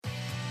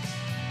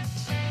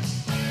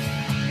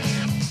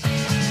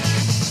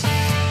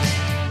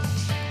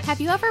Have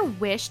you ever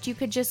wished you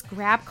could just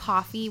grab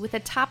coffee with a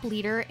top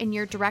leader in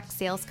your direct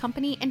sales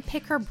company and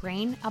pick her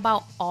brain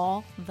about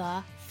all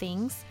the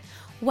things?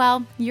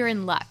 Well, you're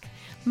in luck.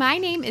 My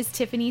name is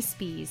Tiffany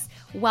Spees.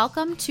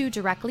 Welcome to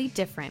Directly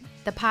Different,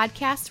 the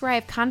podcast where I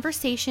have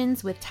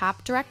conversations with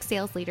top direct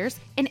sales leaders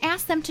and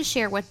ask them to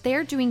share what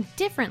they're doing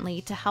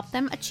differently to help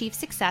them achieve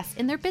success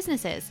in their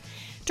businesses.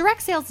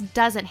 Direct sales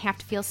doesn't have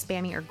to feel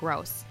spammy or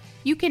gross.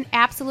 You can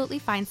absolutely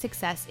find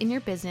success in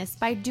your business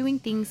by doing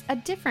things a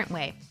different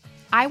way.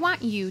 I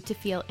want you to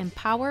feel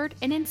empowered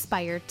and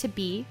inspired to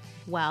be,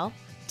 well,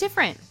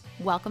 different.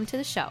 Welcome to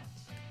the show.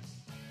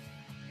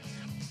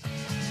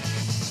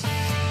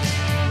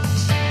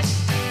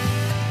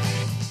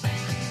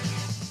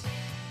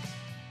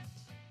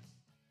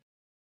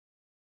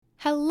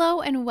 Hello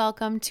and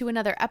welcome to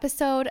another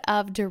episode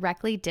of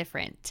Directly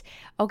Different.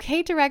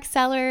 Okay, direct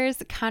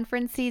sellers,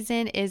 conference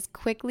season is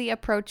quickly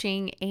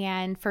approaching,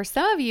 and for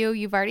some of you,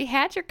 you've already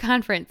had your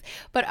conference,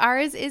 but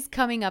ours is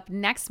coming up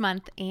next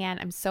month, and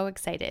I'm so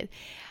excited.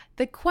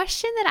 The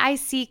question that I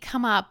see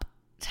come up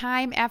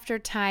time after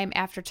time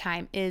after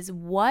time is,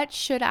 what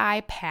should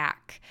I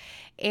pack?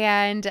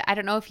 And I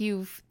don't know if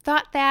you've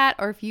thought that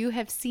or if you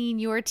have seen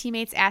your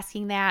teammates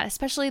asking that,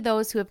 especially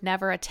those who have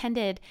never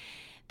attended.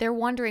 They're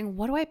wondering,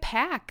 what do I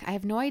pack? I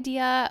have no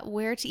idea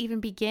where to even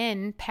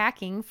begin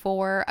packing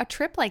for a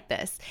trip like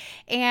this.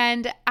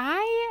 And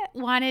I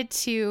wanted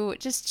to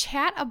just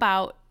chat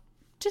about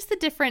just the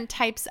different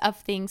types of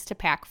things to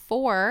pack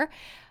for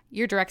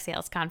your direct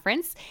sales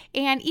conference.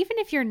 And even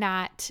if you're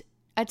not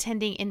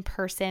attending in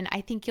person,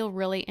 I think you'll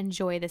really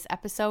enjoy this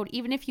episode.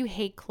 Even if you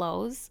hate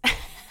clothes,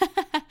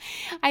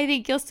 I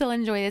think you'll still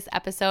enjoy this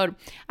episode.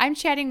 I'm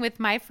chatting with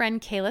my friend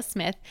Kayla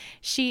Smith.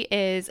 She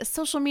is a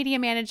social media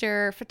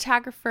manager,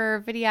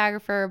 photographer,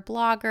 videographer,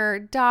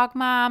 blogger, dog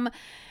mom,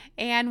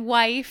 and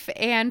wife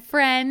and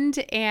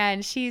friend.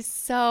 And she's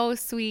so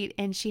sweet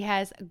and she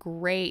has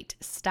great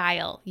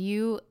style.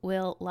 You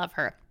will love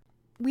her.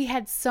 We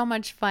had so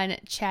much fun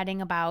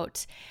chatting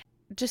about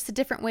just the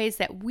different ways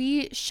that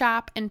we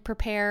shop and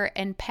prepare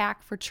and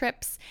pack for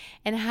trips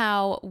and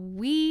how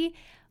we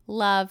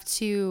love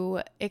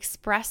to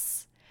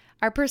express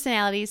our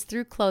personalities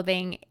through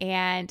clothing.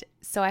 And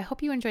so I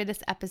hope you enjoyed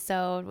this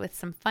episode with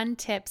some fun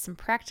tips, some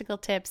practical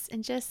tips,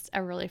 and just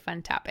a really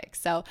fun topic.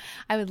 So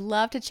I would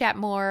love to chat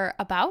more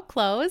about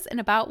clothes and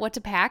about what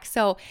to pack.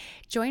 So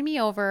join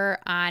me over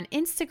on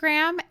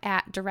Instagram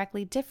at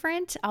Directly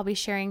Different. I'll be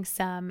sharing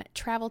some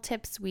travel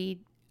tips.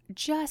 We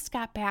just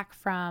got back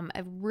from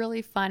a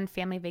really fun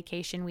family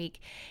vacation week,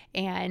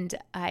 and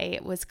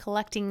I was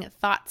collecting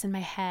thoughts in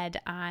my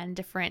head on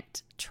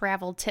different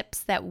travel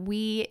tips that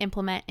we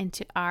implement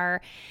into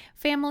our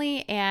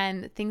family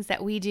and things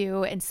that we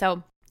do. And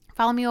so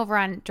follow me over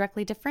on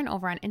Directly Different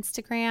over on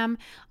Instagram.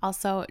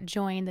 Also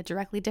join the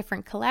Directly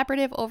Different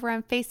Collaborative over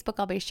on Facebook.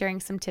 I'll be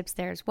sharing some tips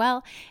there as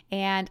well.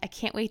 And I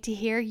can't wait to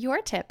hear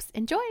your tips.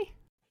 Enjoy.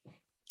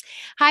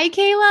 Hi,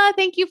 Kayla.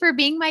 Thank you for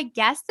being my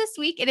guest this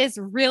week. It is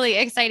really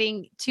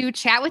exciting to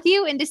chat with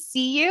you and to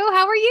see you.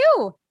 How are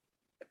you?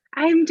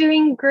 I'm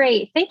doing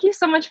great. Thank you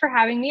so much for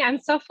having me. I'm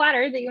so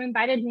flattered that you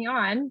invited me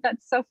on.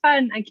 That's so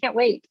fun. I can't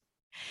wait.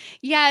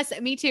 Yes,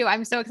 me too.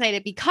 I'm so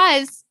excited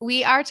because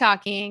we are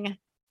talking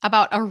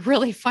about a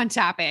really fun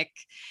topic.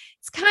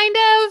 It's kind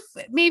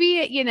of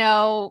maybe,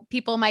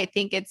 people might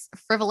think it's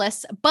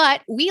frivolous,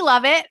 but we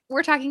love it.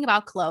 We're talking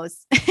about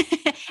clothes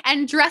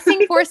and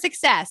dressing for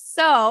success.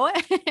 So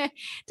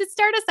to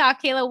start us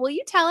off, Kayla, will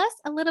you tell us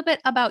a little bit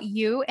about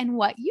you and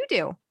what you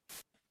do?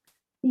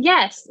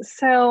 Yes.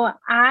 So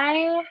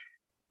I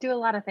do a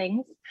lot of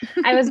things.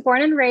 I was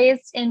born and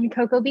raised in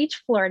Cocoa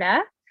Beach,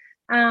 Florida.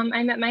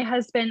 I met my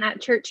husband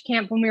at church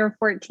camp when we were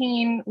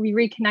 14. We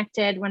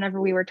reconnected whenever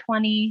we were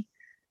 20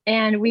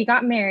 and we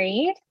got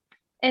married.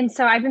 And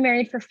so I've been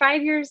married for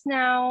 5 years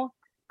now.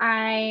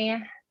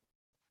 I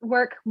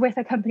work with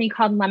a company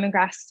called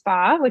Lemongrass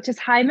Spa, which is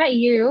how I met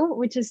you,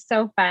 which is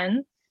so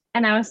fun.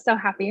 And I was so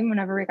happy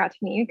whenever we got to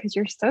meet you because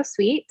you're so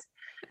sweet.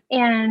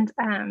 And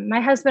my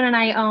husband and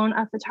I own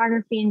a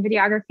photography and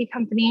videography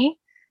company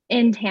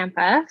in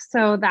Tampa.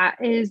 So that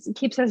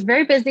keeps us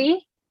very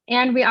busy.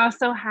 And we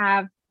don't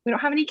have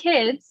any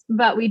kids,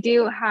 but we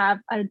do have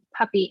a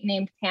puppy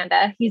named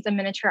Panda. He's a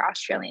miniature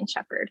Australian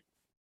Shepherd.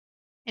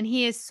 And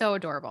he is so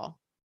adorable.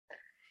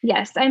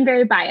 Yes, I'm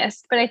very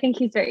biased, but I think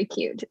he's very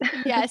cute.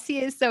 Yes, he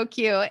is so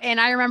cute. And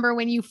I remember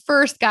when you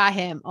first got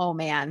him, oh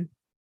man,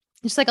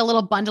 just like a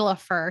little bundle of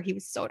fur.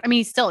 He's still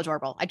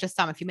adorable. I just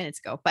saw him a few minutes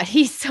ago, but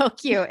he's so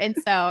cute. And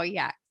so,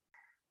 yeah.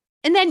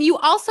 And then you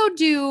also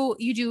do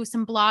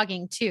some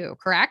blogging too,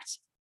 correct?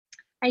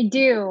 I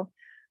do.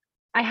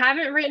 I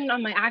haven't written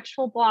on my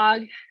actual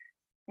blog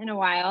in a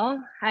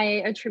while.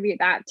 I attribute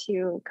that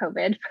to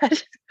COVID,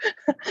 but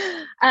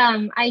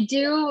I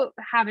do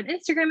have an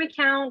Instagram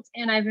account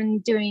and I've been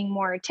doing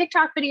more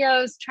TikTok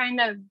videos, trying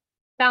to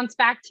bounce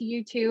back to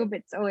YouTube.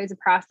 It's always a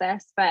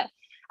process, but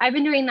I've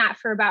been doing that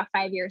for about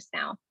 5 years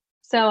now.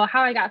 So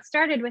how I got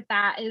started with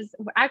that is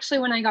actually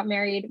when I got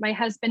married, my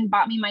husband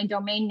bought me my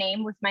domain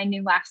name with my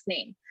new last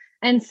name.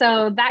 And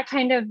so that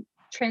kind of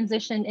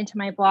transitioned into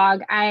my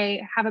blog.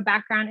 I have a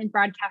background in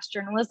broadcast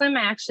journalism.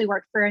 I actually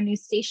worked for a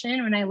news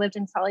station when I lived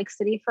in Salt Lake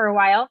City for a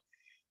while.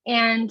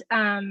 And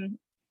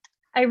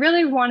I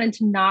really wanted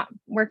to not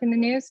work in the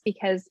news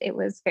because it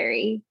was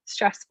very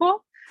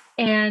stressful.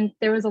 And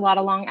there was a lot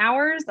of long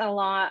hours, a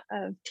lot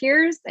of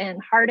tears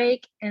and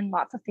heartache, and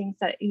lots of things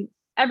that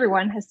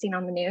everyone has seen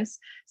on the news.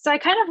 So I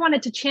kind of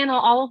wanted to channel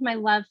all of my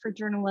love for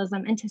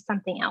journalism into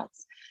something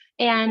else.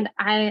 And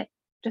I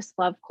just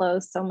love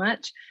clothes so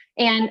much.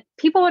 And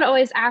people would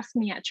always ask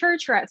me at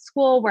church or at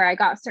school where I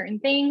got certain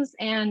things.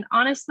 And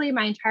honestly,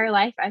 my entire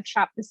life, I've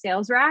shopped the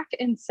sales rack.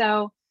 And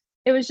so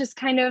it was just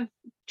kind of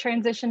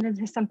transitioned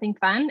into something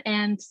fun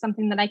and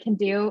something that I can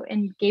do,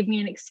 and gave me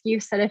an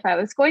excuse that if I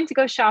was going to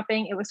go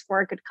shopping, it was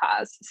for a good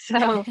cause.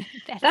 So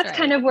that's right.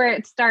 kind of where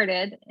it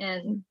started.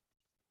 And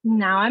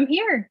now I'm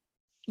here.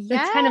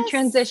 Yes. It's kind of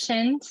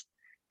transitioned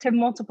to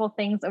multiple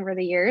things over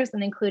the years,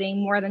 and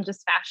including more than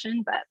just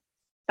fashion, but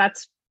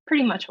that's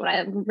pretty much what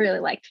I really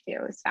like to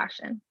do is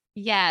fashion.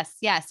 Yes.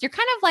 Yes. You're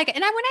kind of like,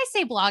 and when I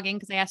say blogging,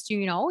 because I asked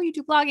you, oh, you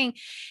do blogging.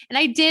 And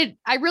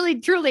I really,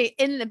 truly,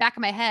 in the back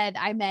of my head,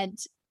 I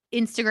meant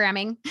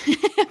Instagramming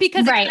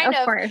because it kind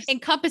of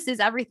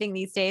encompasses everything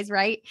these days.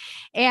 Right.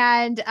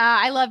 And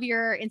I love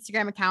your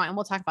Instagram account, and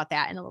we'll talk about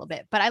that in a little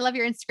bit, but I love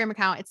your Instagram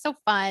account. It's so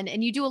fun.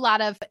 And you do a lot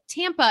of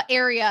Tampa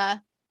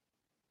area.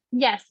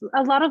 Yes,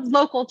 a lot of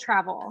local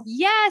travel.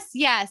 Yes,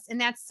 yes. And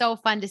that's so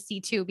fun to see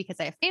too, because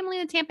I have family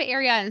in the Tampa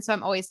area. And so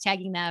I'm always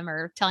tagging them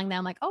or telling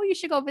them like, oh, you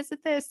should go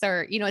visit this,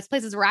 or, it's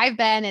places where I've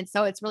been. And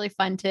so it's really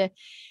fun to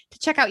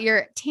check out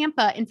your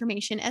Tampa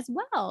information as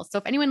well. So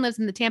if anyone lives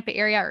in the Tampa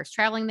area or is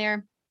traveling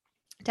there,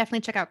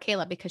 definitely check out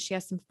Kayla because she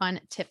has some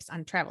fun tips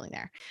on traveling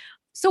there.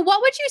 So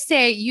what would you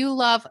say you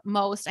love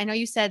most? I know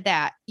you said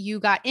that you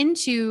got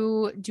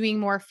into doing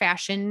more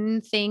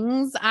fashion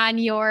things on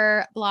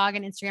your blog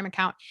and Instagram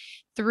account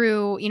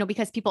through,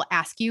 because people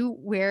ask you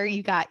where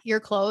you got your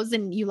clothes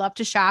and you love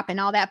to shop and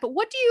all that. But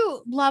what do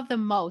you love the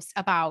most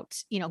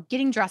about,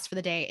 getting dressed for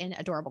the day in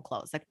adorable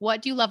clothes? Like,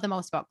 what do you love the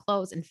most about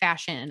clothes and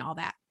fashion and all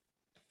that?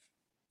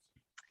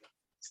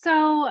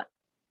 So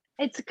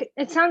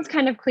it sounds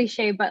kind of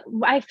cliche, but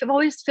I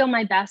always feel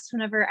my best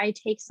whenever I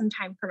take some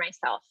time for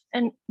myself.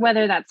 And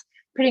whether that's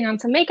putting on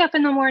some makeup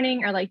in the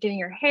morning or like doing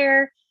your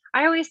hair,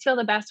 I always feel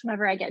the best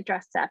whenever I get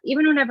dressed up.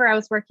 Even whenever I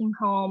was working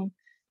home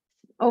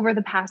over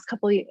the past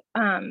couple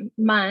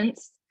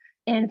months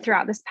and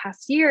throughout this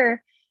past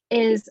year,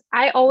 is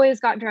I always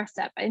got dressed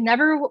up.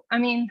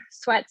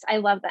 Sweats, I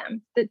love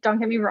them. Don't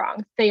get me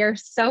wrong. They are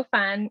so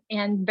fun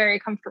and very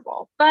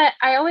comfortable, but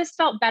I always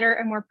felt better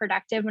and more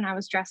productive when I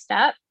was dressed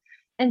up.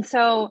 And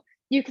so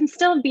you can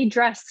still be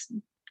dressed,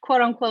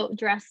 quote unquote,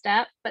 dressed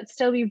up, but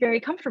still be very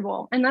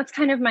comfortable. And that's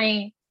kind of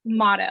my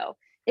motto,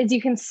 is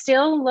you can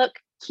still look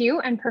cute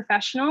and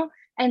professional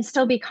and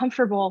still be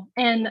comfortable,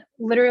 and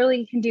literally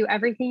you can do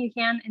everything you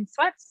can in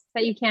sweats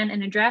that you can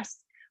in a dress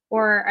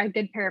or a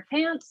good pair of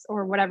pants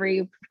or whatever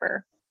you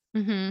prefer.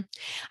 Mm-hmm.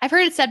 I've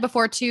heard it said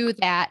before too,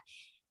 that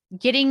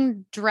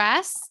getting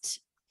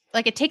dressed,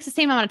 like it takes the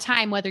same amount of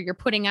time, whether you're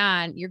putting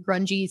on your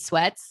grungy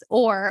sweats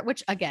or,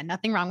 which again,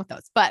 nothing wrong with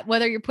those, but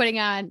whether you're putting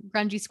on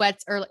grungy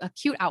sweats or a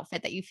cute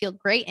outfit that you feel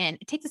great in,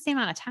 it takes the same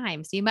amount of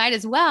time. So you might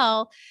as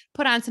well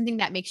put on something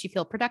that makes you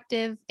feel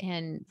productive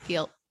and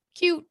feel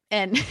cute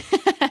and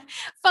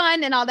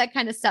fun and all that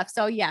kind of stuff.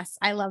 So yes,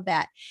 I love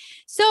that.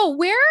 So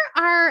where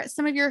are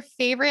some of your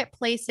favorite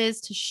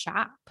places to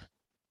shop?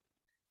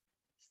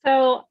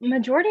 So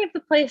majority of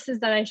the places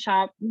that I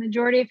shop,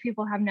 majority of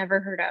people have never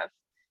heard of.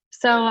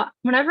 So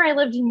whenever I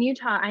lived in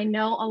Utah, I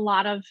know a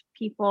lot of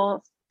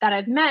people that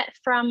I've met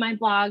from my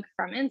blog,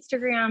 from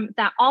Instagram,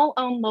 that all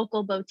own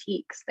local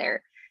boutiques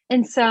there.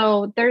 And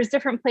so there's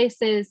different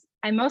places.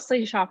 I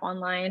mostly shop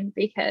online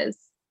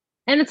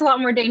and it's a lot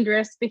more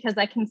dangerous because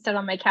I can sit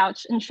on my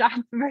couch and shop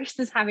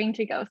versus having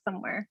to go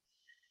somewhere.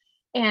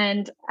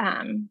 And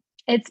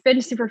it's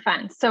been super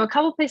fun. So a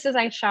couple places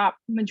I shop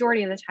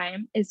majority of the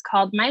time is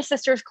called My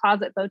Sister's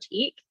Closet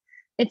Boutique.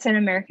 It's in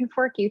American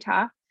Fork,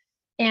 Utah.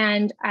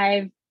 And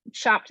I've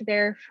shopped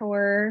there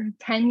for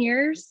 10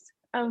 years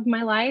of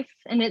my life.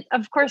 And it,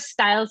 of course,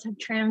 styles have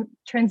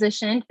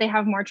transitioned. They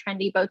have more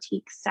trendy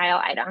boutique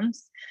style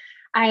items.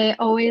 I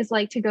always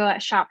like to go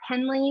at Shop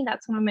Henley.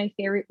 That's one of my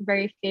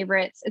very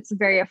favorites. It's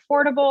very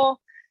affordable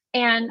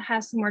and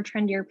has some more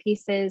trendier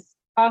pieces.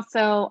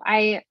 Also,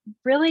 I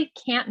really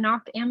can't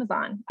knock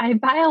Amazon. I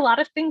buy a lot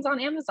of things on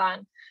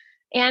Amazon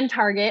and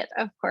Target,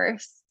 of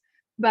course.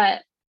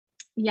 But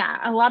yeah,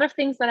 a lot of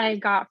things that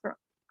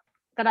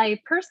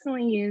I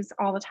personally use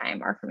all the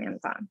time are from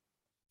Amazon.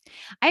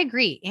 I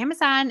agree.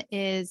 Amazon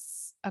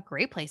is a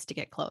great place to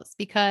get clothes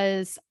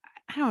because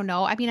I don't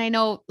know. I mean, I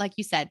know, like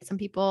you said, some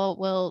people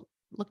will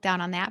look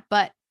down on that,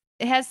 but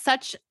it has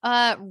such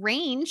a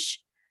range,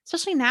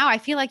 especially now. I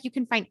feel like you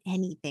can find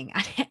anything,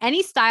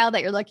 any style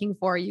that you're looking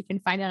for, you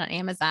can find it on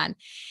Amazon.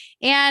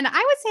 And I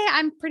would say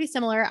I'm pretty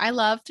similar. I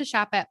love to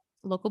shop at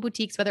local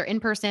boutiques, whether in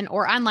person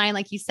or online.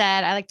 Like you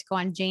said, I like to go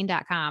on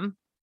Jane.com.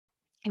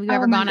 Have you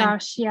ever gone on?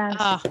 Yes.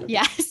 Oh,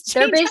 yes.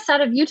 They're based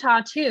out of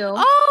Utah too.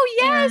 Oh,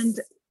 yes.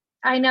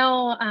 I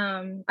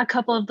know a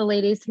couple of the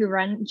ladies who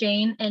run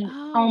Jane, and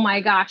oh Oh,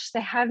 my gosh,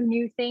 they have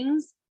new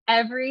things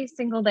every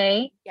single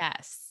day.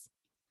 yes.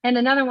 And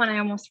another one I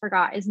almost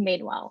forgot is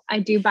Madewell. I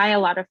do buy a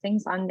lot of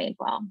things on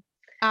Madewell.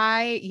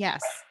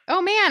 Yes.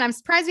 Oh man, I'm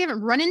surprised we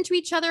haven't run into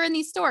each other in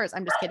these stores.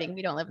 I'm just kidding.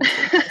 We don't live in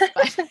the same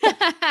place,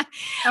 but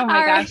Oh my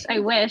all right. gosh, I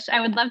wish. I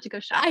would love to go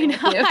I shopping know,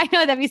 with you. I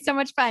know that'd be so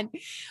much fun.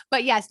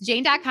 But yes,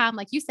 Jane.com,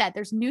 like you said,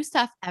 there's new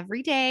stuff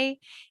every day.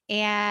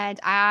 And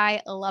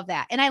I love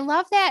that. And I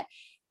love that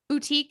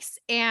boutiques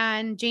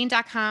and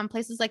Jane.com,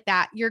 places like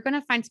that, you're going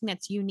to find something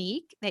that's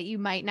unique that you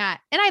might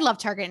not. And I love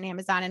Target and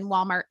Amazon and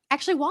Walmart.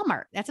 Actually,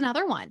 Walmart, that's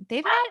another one.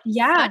 They've got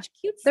Yeah, such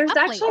cute there's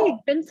stuff lately. actually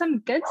been some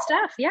good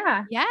stuff.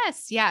 Yeah.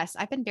 Yes, yes,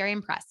 I've been very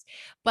impressed.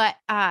 But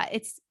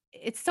it's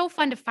so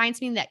fun to find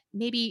something that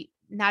maybe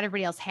not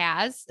everybody else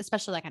has,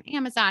 especially like on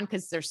Amazon,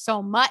 because there's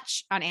so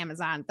much on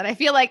Amazon that I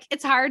feel like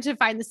it's hard to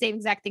find the same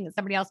exact thing that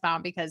somebody else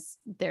found because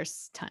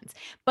there's tons.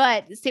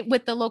 But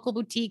with the local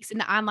boutiques and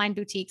the online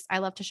boutiques, I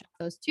love to shop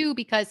those too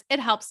because it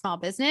helps small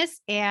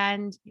business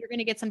and you're going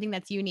to get something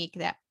that's unique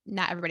that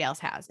not everybody else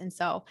has. And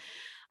so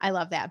I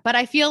love that. But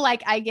I feel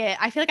like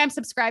I'm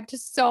subscribed to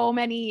so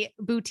many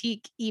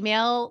boutique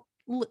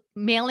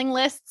mailing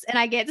lists and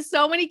I get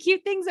so many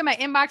cute things in my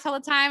inbox all the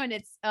time. And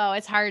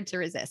it's hard to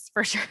resist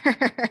for sure.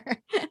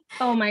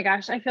 Oh my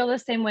gosh, I feel the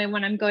same way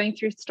when I'm going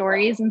through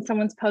stories and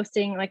someone's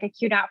posting like a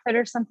cute outfit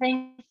or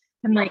something.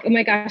 I'm like, oh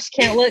my gosh,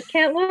 can't look,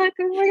 can't look.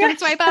 Oh my Don't gosh.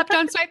 swipe up,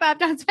 don't swipe up,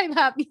 don't swipe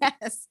up.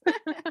 Yes.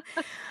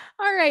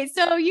 All right.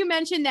 So you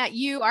mentioned that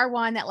you are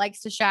one that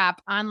likes to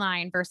shop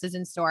online versus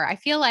in store. I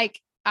feel like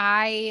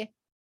I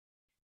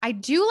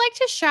do like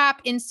to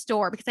shop in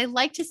store because I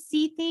like to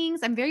see things.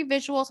 I'm very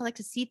visual, so I like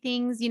to see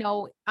things,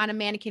 on a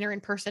mannequin or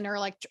in person or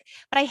but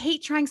I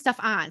hate trying stuff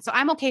on. So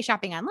I'm okay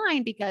shopping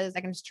online because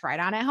I can just try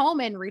it on at home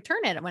and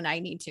return it when I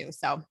need to.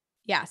 So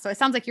yeah, so it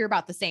sounds like you're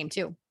about the same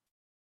too.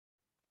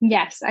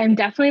 Yes, I'm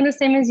definitely the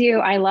same as you.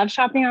 I love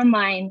shopping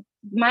online.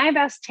 My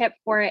best tip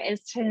for it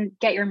is to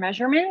get your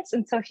measurements.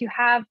 And so if you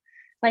have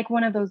like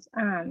one of those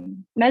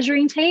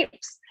measuring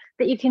tapes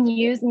that you can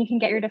use and you can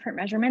get your different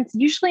measurements,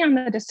 usually on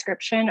the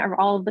description of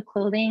all of the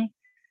clothing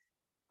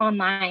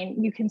online,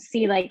 you can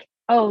see like,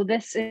 oh,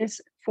 this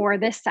is for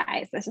this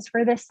size, this is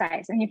for this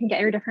size, and you can get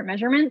your different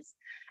measurements.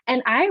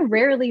 And I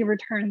rarely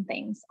return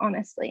things,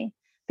 honestly,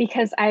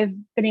 because I've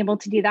been able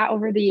to do that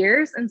over the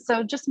years. And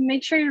so just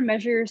make sure you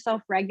measure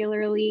yourself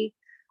regularly,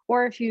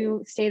 or if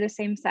you stay the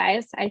same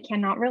size, I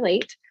cannot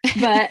relate,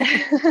 but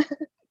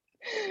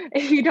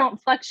if you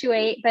don't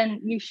fluctuate,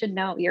 then you should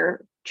know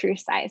your true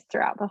size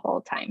throughout the whole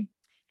time.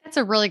 That's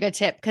a really good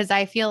tip because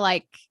I feel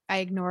like I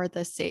ignore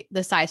the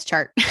size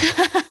chart because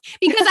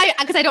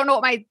I don't know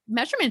what my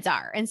measurements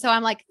are, and so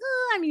I'm like,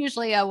 oh, I'm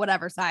usually a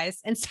whatever size,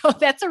 and so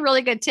that's a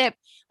really good tip,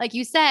 like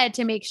you said,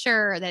 to make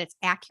sure that it's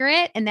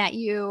accurate and that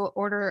you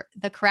order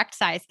the correct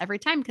size every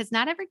time because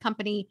not every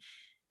company,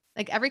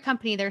 like every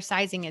company, their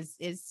sizing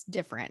is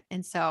different,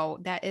 and so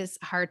that is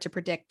hard to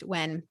predict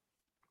when,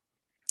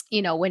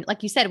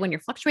 like you said, when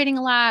you're fluctuating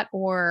a lot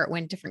or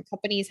when different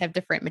companies have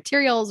different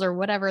materials or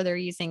whatever they're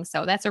using.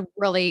 So that's a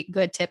really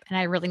good tip. And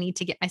I really need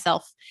to get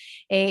myself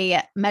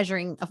a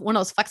measuring of one of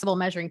those flexible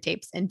measuring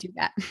tapes and do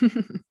that.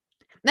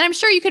 Then I'm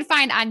sure you could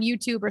find on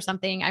YouTube or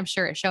something. I'm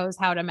sure it shows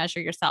how to measure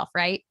yourself,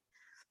 right?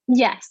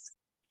 Yes.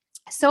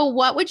 So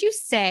what would you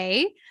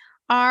say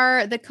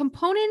are the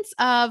components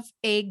of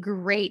a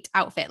great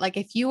outfit? Like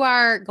if you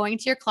are going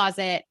to your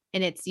closet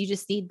and you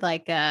just need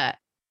like a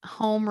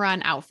home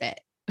run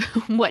outfit,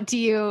 what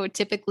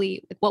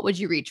would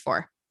you reach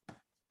for?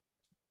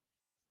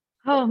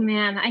 Oh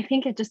man, I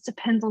think it just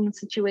depends on the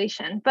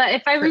situation. But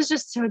if I True. was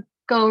just to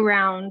go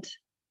around,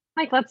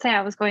 like let's say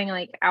I was going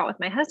like out with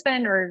my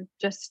husband or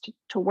just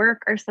to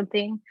work or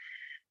something,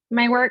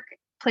 my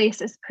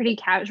workplace is pretty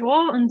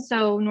casual. And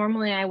so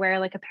normally I wear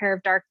like a pair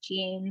of dark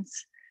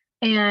jeans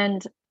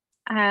and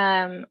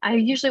I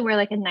usually wear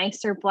like a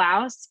nicer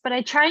blouse, but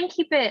I try and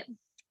keep it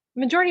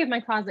majority of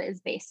my closet is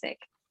basic.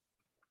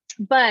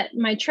 But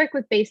my trick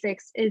with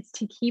basics is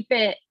to keep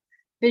it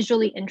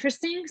visually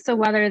interesting. So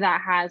whether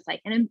that has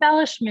like an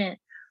embellishment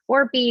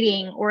or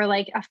beading or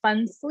like a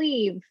fun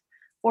sleeve,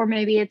 or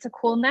maybe it's a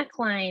cool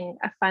neckline,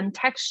 a fun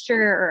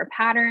texture or a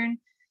pattern,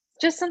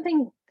 just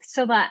something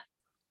so that,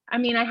 I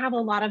mean, I have a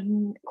lot of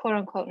quote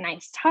unquote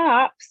nice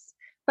tops,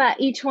 but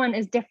each one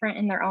is different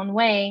in their own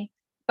way,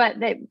 but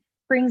that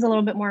brings a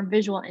little bit more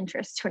visual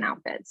interest to an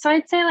outfit. So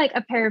I'd say like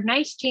a pair of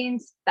nice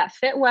jeans that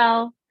fit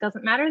well,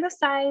 doesn't matter the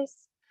size,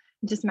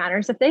 it just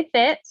matters if they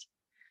fit.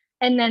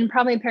 And then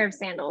probably a pair of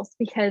sandals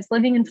because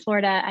living in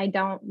Florida, I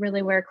don't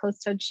really wear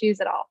closed toed shoes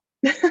at all.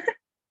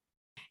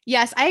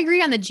 Yes, I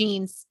agree on the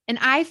jeans. And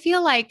I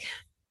feel like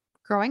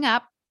growing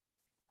up,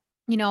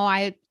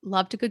 I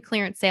loved a good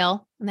clearance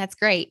sale, and that's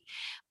great.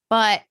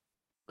 But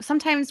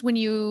sometimes when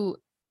you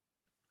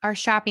are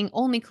shopping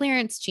only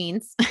clearance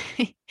jeans,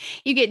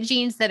 you get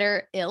jeans that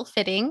are ill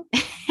fitting.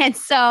 And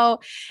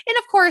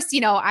of course,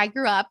 I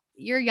grew up,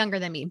 you're younger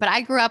than me, but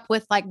I grew up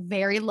with like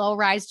very low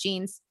rise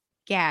jeans.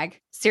 Gag.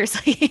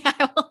 Seriously.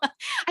 I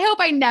hope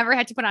I never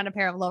had to put on a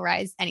pair of low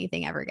rise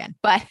anything ever again,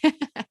 but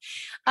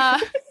uh,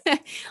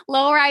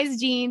 low rise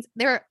jeans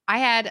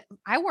I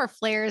wore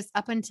flares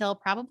up until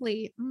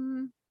probably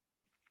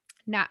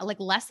not like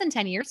less than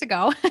 10 years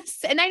ago.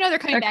 And I know they're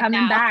coming They're back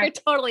coming now. back.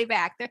 They're totally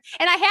back.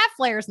 And I have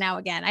flares now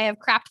again. I have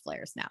cropped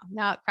flares now.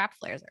 Now cropped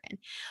flares are in.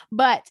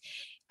 But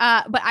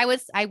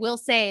I will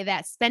say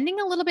that spending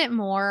a little bit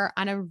more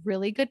on a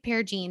really good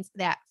pair of jeans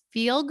that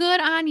feel good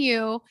on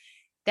you,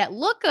 that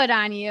look good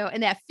on you,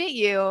 and that fit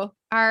you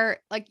are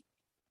like,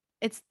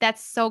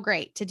 that's so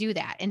great to do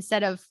that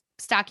instead of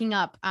stocking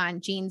up on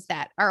jeans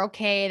that are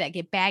okay, that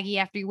get baggy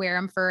after you wear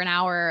them for an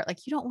hour.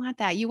 Like you don't want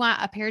that. You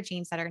want a pair of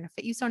jeans that are going to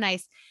fit you so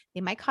nice.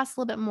 They might cost a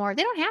little bit more.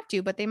 They don't have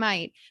to, but they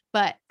might.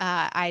 But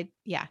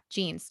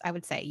jeans, I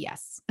would say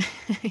yes.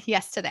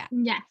 Yes to that.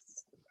 Yes.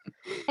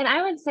 And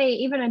I would say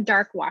even a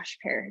dark wash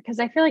pair, because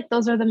I feel like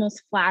those are the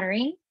most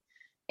flattering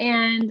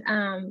and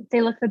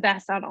they look the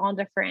best on all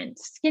different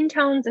skin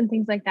tones and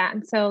things like that.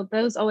 And so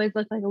those always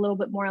look like a little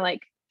bit more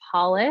like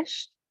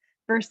polished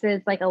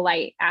versus like a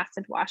light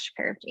acid wash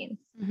pair of jeans.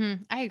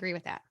 Mm-hmm. I agree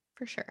with that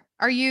for sure.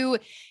 Are you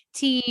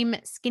team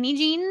skinny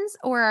jeans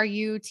or are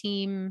you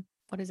team,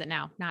 what is it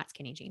now? Not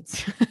skinny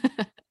jeans.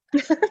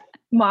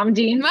 Mom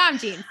jeans. Mom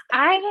jeans.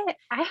 I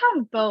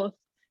have both,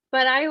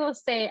 but I will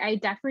say I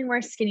definitely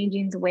wear skinny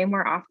jeans way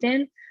more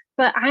often.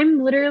 But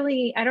I'm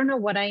literally, I don't know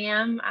what I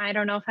am. I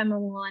don't know if I'm a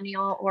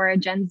millennial or a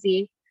Gen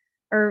Z,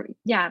 or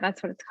yeah,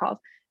 that's what it's called.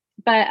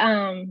 But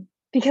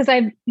because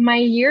my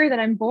year that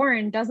I'm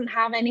born doesn't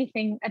have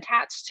anything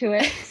attached to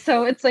it.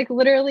 So it's like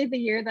literally the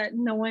year that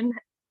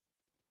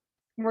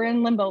we're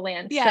in limbo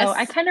land. Yes. So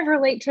I kind of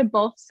relate to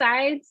both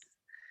sides,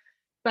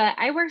 but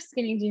I wear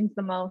skinny jeans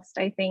the most,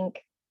 I think.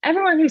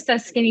 Everyone who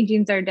says skinny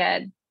jeans are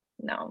dead,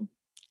 no,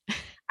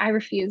 I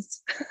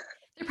refuse.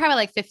 They're probably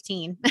like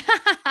 15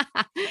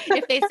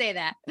 if they say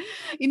that.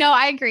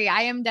 I agree.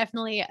 I am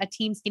definitely a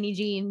team skinny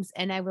jeans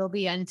and I will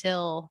be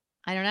until,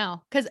 I don't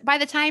know. Cause by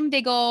the time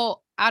they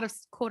go out of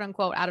quote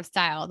unquote out of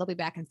style, they'll be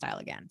back in style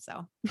again.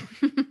 So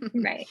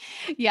Right.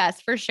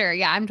 Yes, for sure.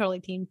 Yeah. I'm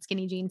totally team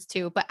skinny jeans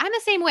too, but I'm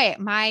the same way.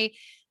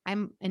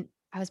 I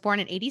was born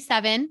in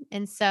 87.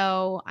 And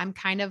so I'm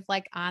kind of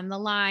like on the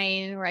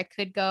line where I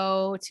could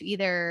go to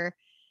either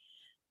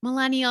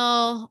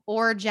millennial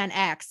or Gen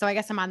X. So I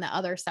guess I'm on the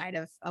other side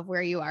of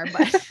where you are,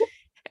 but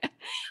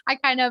I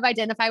kind of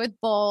identify with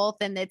both.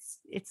 And it's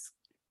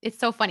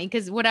so funny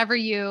because whatever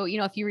if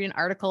you read an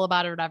article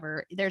about it or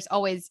whatever, it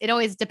always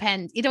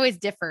depends. It always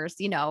differs,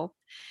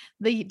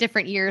 the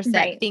different years that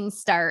Right. things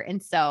start.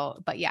 And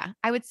so, but yeah,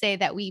 I would say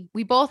that we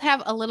both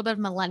have a little bit of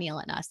millennial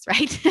in us,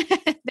 right?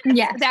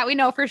 Yes. That we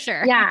know for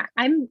sure. Yeah.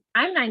 I'm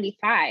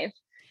 95.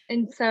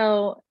 And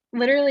so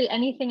literally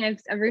anything I've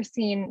ever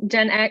seen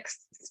Gen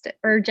X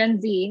or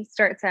Gen Z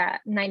starts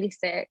at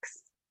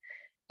 96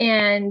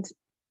 and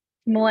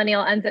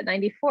millennial ends at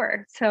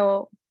 94.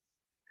 So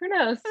who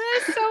knows? That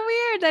is so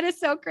weird. That is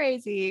so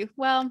crazy.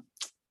 Well,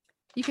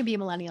 you can be a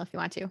millennial if you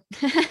want to.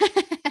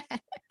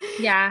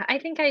 Yeah, I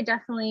think I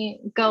definitely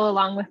go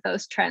along with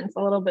those trends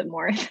a little bit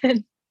more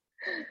than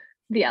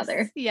the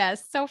other.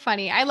 Yes, so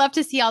funny. I love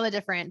to see all the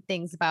different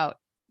things about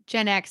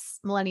Gen X,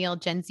 millennial,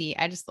 Gen Z.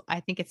 I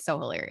think it's so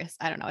hilarious.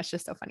 I don't know. It's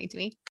just so funny to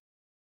me.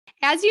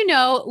 As you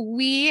know,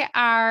 we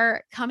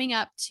are coming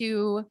up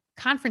to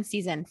conference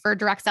season for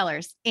direct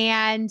sellers,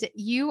 and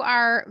you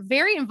are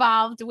very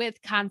involved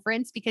with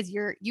conference because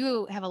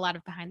you have a lot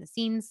of behind the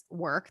scenes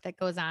work that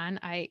goes on.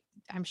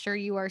 I'm sure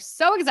you are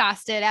so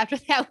exhausted after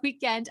that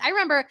weekend. I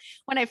remember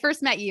when I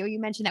first met you, you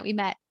mentioned that we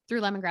met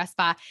through Lemongrass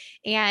Spa,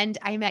 and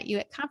I met you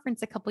at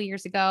conference a couple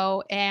years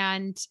ago.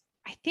 And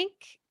I think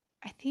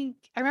I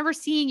remember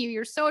seeing you.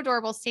 You're so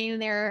adorable standing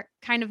there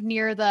kind of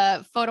near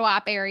the photo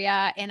op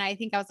area. And I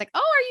think I was like, oh,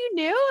 are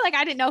you new? Like,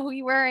 I didn't know who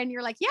you were. And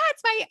you're like, yeah,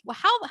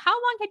 how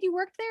long had you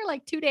worked there?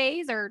 Like 2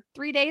 days or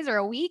 3 days or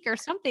a week or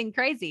something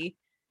crazy.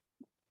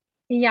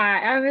 Yeah,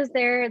 I was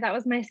there. That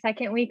was my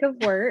second week of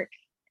work.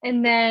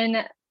 And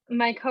then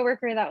my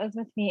coworker that was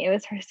with me, it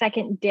was her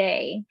second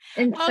day.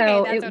 And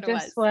so Okay, it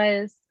just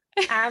was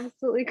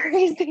absolutely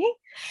crazy.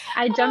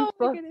 I jumped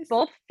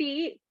both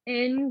feet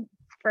in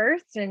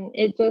first and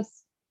it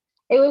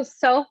was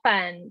so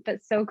fun,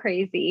 but so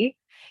crazy.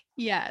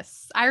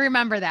 Yes, I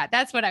remember that.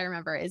 That's what I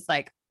remember is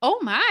like, oh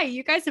my,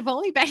 you guys have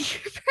only been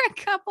here for a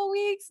couple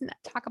weeks. And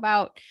talk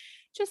about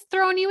just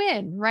throwing you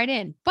right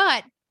in.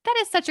 But that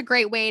is such a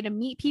great way to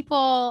meet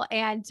people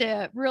and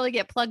to really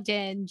get plugged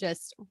in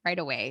just right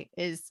away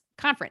is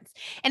conference.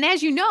 And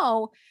as you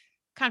know,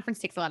 conference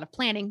takes a lot of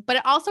planning, but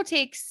it also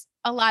takes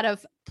a lot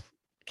of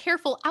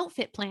careful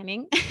outfit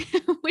planning,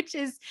 which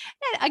is,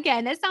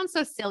 again, that sounds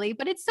so silly,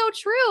 but it's so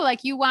true.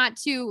 Like you want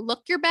to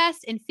look your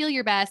best and feel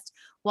your best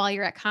while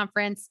you're at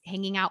conference,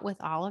 hanging out with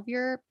all of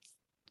your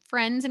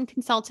friends and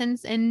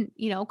consultants and,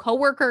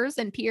 coworkers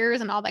and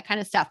peers and all that kind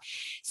of stuff.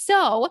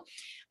 So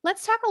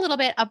let's talk a little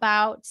bit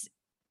about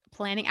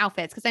planning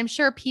outfits, because I'm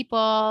sure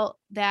people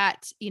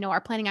that,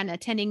 are planning on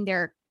attending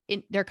their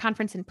their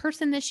conference in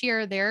person this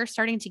year, they're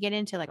starting to get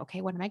into like,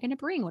 okay, what am I going to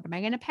bring? What am I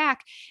going to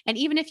pack? And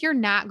even if you're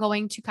not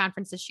going to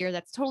conference this year,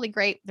 that's totally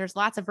great. There's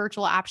lots of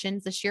virtual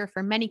options this year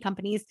for many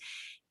companies.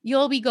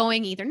 You'll be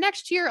going either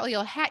next year or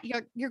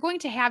you're going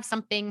to have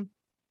something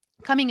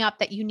coming up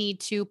that you need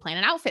to plan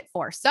an outfit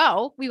for.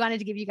 So we wanted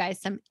to give you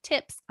guys some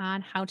tips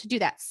on how to do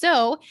that.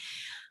 So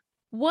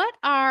what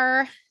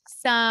are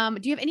do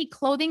you have any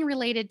clothing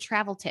related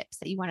travel tips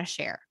that you want to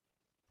share?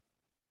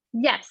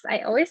 Yes, I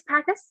always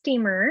pack a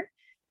steamer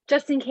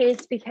just in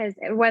case, because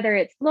whether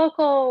it's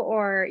local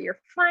or you're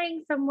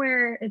flying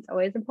somewhere, it's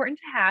always important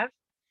to have.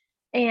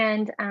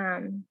 And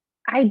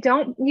I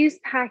don't use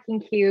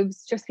packing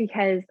cubes just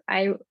because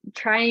I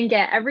try and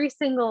get every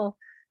single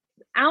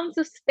ounce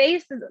of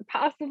space as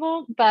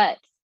possible. But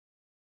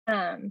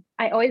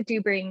I always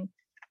do bring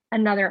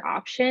another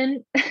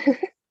option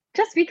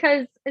just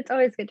because it's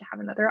always good to have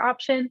another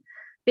option,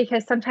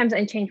 because sometimes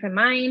I change my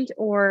mind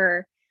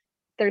or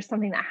there's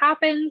something that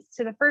happens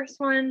to the first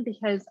one,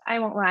 because I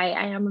won't lie,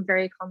 I am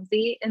very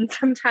clumsy and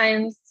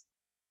sometimes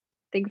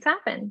things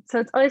happen. So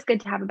it's always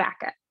good to have a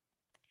backup.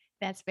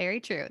 That's very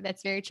true.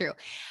 That's very true.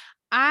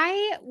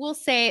 I will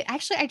say,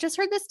 actually, I just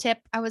heard this tip.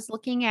 I was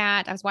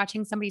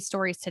watching somebody's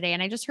stories today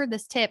and I just heard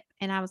this tip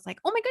and I was like,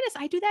 oh my goodness,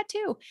 I do that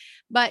too.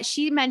 But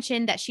she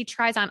mentioned that she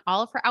tries on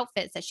all of her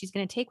outfits that she's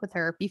going to take with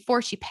her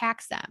before she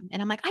packs them.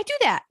 And I'm like, I do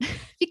that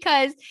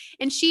because,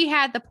 and she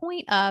had the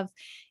point of,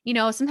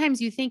 sometimes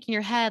you think in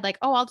your head, like,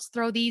 oh, I'll just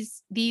throw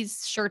these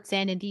shirts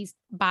in and these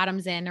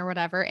bottoms in or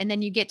whatever. And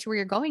then you get to where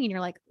you're going and you're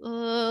like,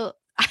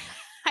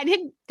 I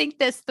didn't think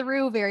this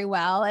through very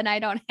well and I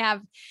don't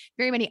have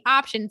very many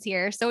options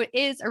here. So it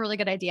is a really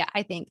good idea,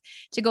 I think,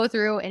 to go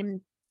through and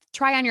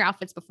try on your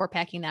outfits before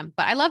packing them.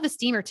 But I love the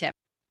steamer tip.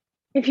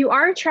 If you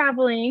are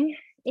traveling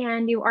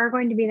and you are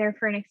going to be there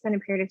for an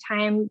extended period of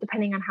time,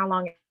 depending on how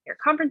long your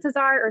conferences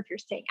are, or if you're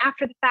staying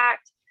after the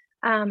fact,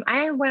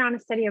 I went on a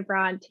study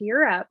abroad to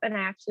Europe and I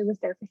actually was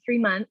there for 3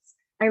 months.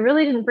 I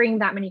really didn't bring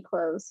that many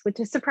clothes, which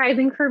is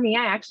surprising for me.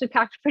 I actually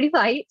packed pretty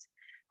light.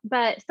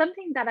 But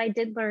something that I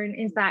did learn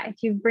is that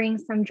if you bring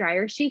some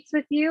dryer sheets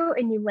with you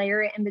and you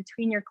layer it in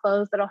between your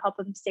clothes, that'll help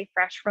them stay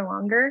fresh for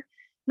longer.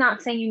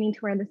 Not saying you need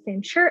to wear the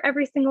same shirt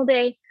every single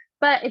day,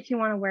 but if you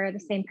want to wear the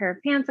same pair of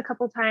pants a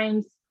couple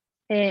times,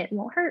 it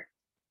won't hurt.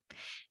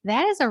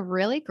 That is a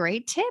really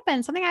great tip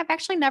and something I've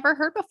actually never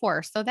heard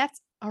before. So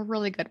that's a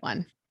really good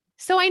one.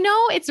 So I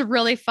know it's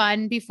really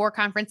fun before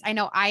conference. I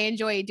know I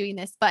enjoy doing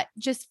this, but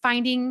just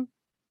finding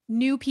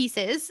new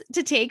pieces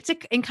to take to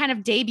and kind of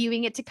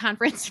debuting it to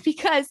conference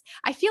because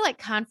I feel like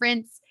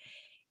conference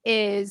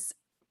is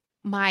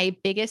my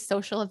biggest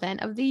social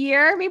event of the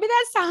year. Maybe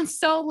that sounds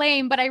so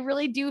lame, but I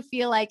really do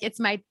feel like it's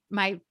my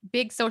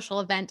big social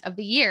event of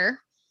the year.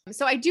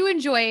 So I do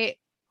enjoy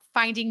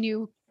finding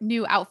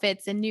new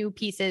outfits and new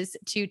pieces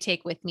to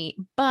take with me,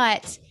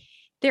 but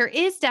there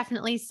is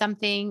definitely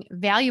something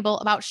valuable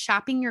about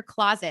shopping your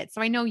closet.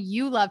 So I know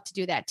you love to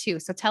do that too.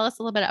 So tell us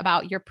a little bit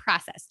about your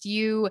process. How do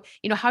you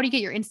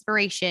get your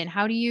inspiration?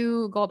 How do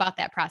you go about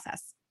that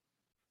process?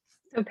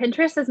 So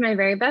Pinterest is my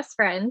very best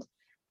friend.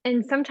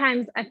 And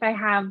sometimes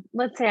if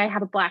let's say I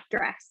have a black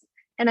dress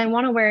and I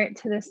want to wear it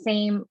to the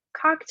same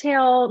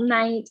cocktail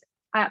night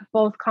at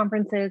both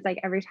conferences,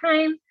 like every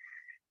time,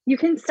 you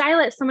can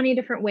style it so many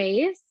different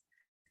ways.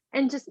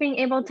 And just being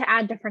able to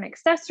add different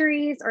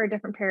accessories or a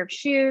different pair of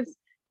shoes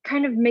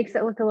kind of makes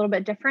it look a little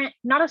bit different.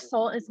 Not a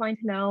soul is going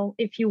to know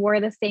if you wore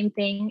the same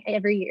thing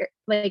every year,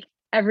 like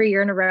every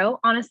year in a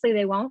row. Honestly,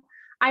 they won't.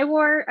 I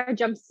wore a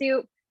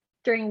jumpsuit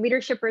during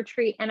leadership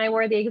retreat and I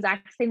wore the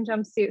exact same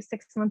jumpsuit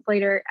 6 months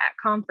later at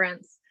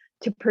conference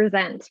to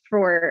present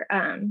to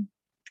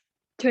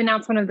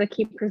announce one of the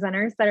key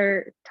presenters that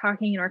are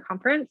talking in our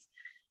conference.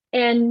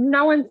 And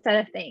no one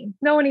said a thing.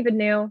 No one even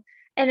knew.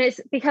 And it's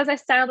because I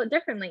styled it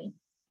differently.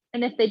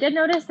 And if they did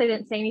notice, they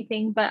didn't say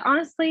anything. But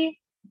honestly,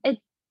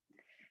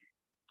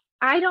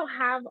 I don't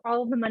have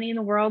all of the money in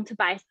the world to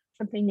buy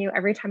something new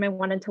every time I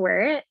wanted to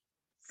wear it.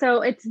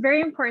 So it's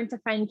very important to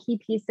find key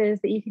pieces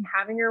that you can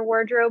have in your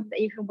wardrobe that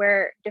you can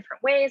wear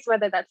different ways,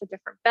 whether that's a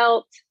different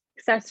belt,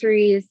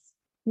 accessories,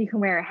 you can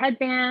wear a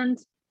headband.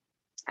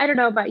 I don't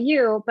know about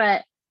you,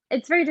 but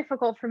it's very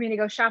difficult for me to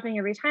go shopping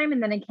every time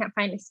and then I can't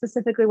find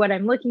specifically what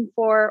I'm looking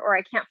for, or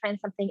I can't find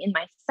something in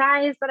my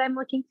size that I'm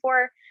looking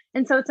for.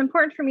 And so it's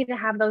important for me to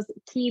have those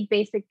key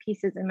basic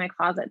pieces in my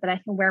closet that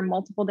I can wear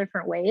multiple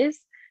different ways,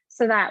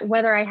 so that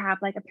whether I have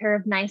like a pair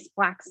of nice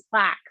black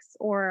slacks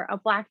or a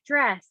black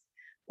dress,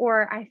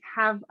 or I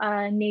have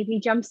a navy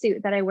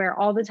jumpsuit that I wear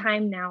all the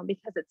time now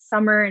because it's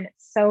summer and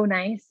it's so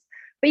nice.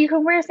 But you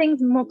can wear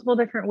things multiple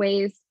different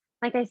ways.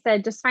 Like I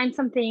said, just find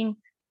something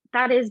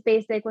that is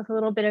basic with a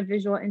little bit of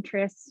visual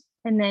interest,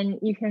 and then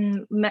you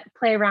can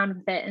play around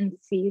with it and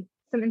see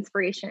some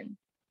inspiration.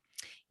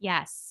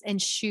 Yes.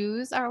 And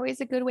shoes are always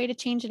a good way to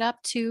change it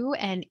up too.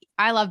 And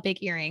I love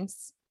big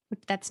earrings.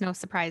 That's no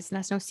surprise. And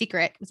that's no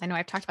secret because I know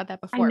I've talked about that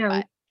I before, know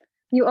but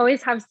you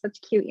always have such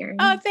cute oh,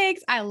 earrings.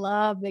 thanks. I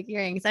love big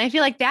earrings. And I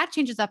feel like that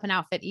changes up an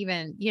outfit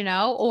even,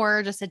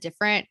 or just a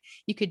different,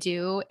 you could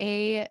do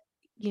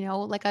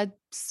like a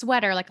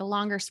sweater, like a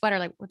longer sweater,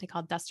 like what they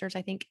call dusters,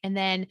 I think. And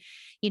then,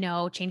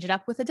 change it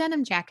up with a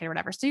denim jacket or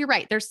whatever. So you're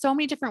right. There's so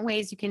many different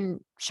ways you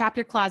can shop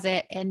your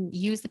closet and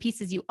use the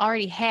pieces you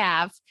already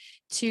have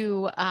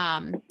to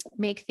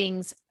make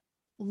things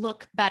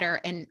look better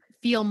and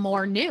feel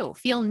new.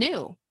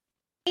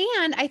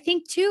 And I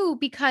think too,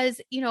 because,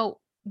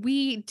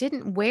 we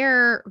didn't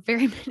wear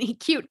very many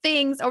cute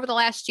things over the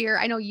last year.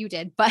 I know you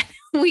did, but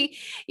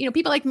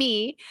people like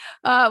me,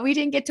 we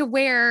didn't get to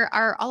wear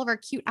all of our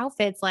cute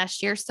outfits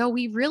last year. So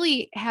we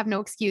really have no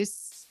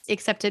excuse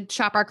except to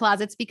shop our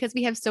closets because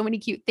we have so many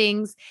cute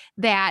things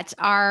that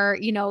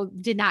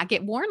did not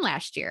get worn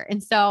last year.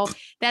 And so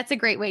that's a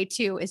great way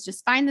too, is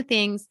just find the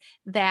things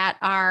that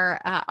are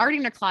already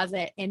in your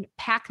closet and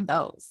pack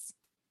those.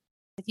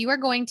 If you are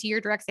going to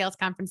your direct sales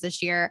conference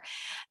this year,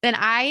 then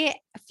I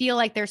feel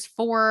like there's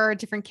 4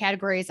 different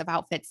categories of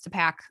outfits to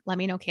pack. Let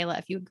me know, Kayla,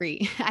 if you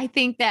agree. I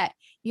think that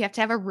you have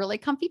to have a really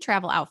comfy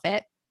travel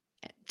outfit.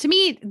 To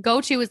me,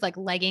 go-to is like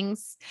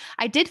leggings.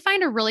 I did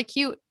find a really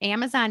cute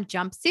Amazon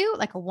jumpsuit,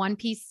 like a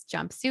one-piece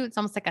jumpsuit. It's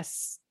almost like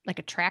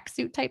a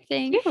tracksuit type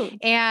thing. Cute.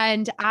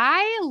 And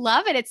I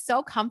love it. It's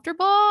so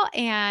comfortable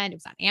and it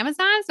was on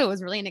Amazon. So it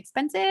was really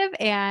inexpensive.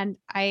 And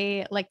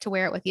I like to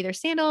wear it with either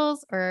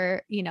sandals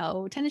or,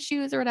 tennis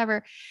shoes or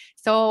whatever.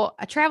 So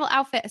a travel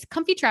outfit, a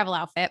comfy travel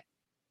outfit.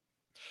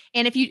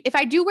 And if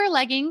I do wear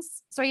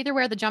leggings, so I either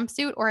wear the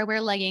jumpsuit or I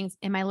wear leggings,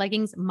 and my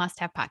leggings must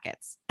have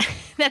pockets.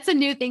 That's a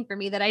new thing for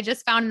me that I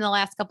just found in the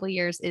last couple of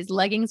years is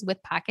leggings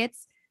with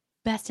pockets.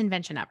 Best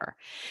invention ever.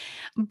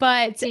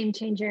 But game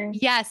changer.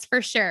 Yes,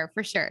 for sure.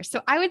 For sure.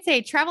 So I would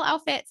say travel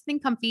outfits, something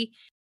comfy,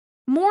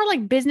 more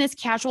like business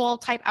casual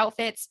type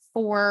outfits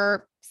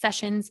for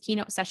sessions,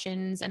 keynote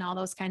sessions, and all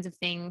those kinds of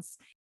things.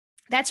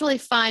 That's really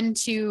fun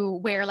to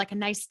wear, like a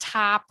nice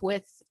top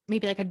with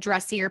maybe like a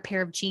dressier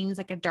pair of jeans,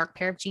 like a dark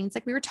pair of jeans,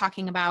 like we were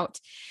talking about.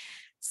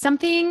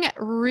 Something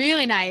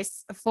really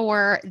nice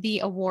for the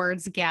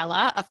awards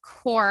gala, of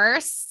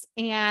course.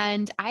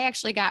 And I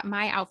actually got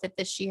my outfit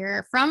this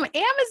year from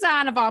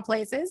Amazon, of all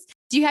places.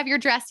 Do you have your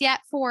dress yet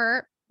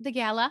for the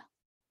gala?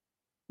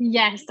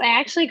 Yes, I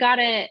actually got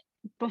it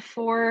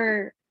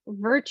before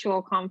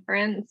virtual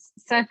conference.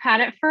 So I've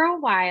had it for a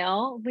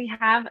while. We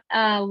have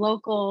a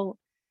local,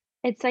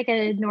 it's like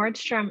a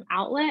Nordstrom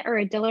outlet or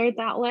a Dillard's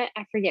outlet.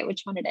 I forget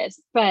which one it is.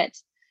 But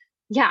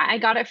yeah, I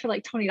got it for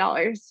like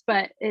 $20,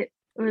 but it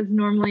was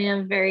normally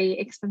a very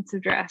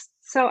expensive dress.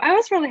 So I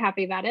was really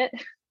happy about it.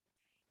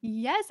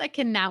 Yes, I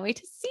cannot wait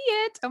to see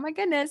it. Oh my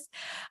goodness.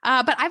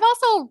 But I've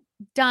also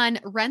done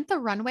Rent the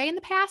Runway in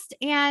the past,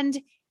 and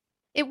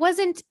it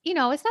wasn't,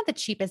 it's not the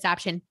cheapest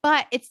option,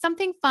 but it's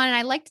something fun. And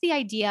I liked the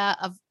idea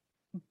of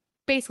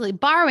basically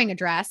borrowing a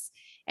dress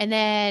and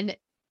then,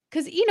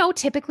 because,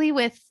 typically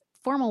with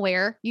formal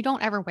wear, you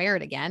don't ever wear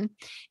it again.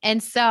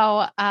 And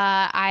so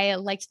I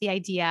liked the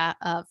idea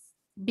of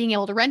being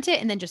able to rent it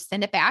and then just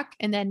send it back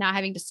and then not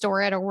having to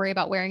store it or worry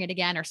about wearing it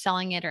again or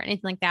selling it or anything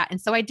like that. And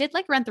so I did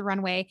like Rent the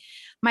Runway.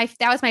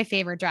 That was my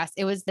favorite dress.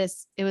 It was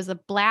a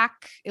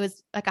black, it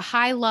was like a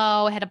high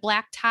low, it had a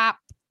black top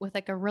with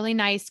like a really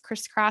nice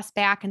crisscross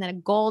back and then a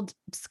gold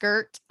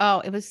skirt. Oh,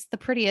 it was the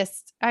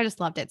prettiest. I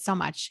just loved it so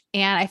much.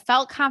 And I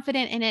felt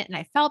confident in it and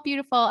I felt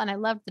beautiful and I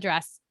loved the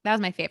dress. That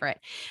was my favorite.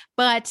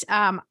 But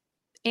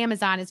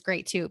Amazon is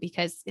great too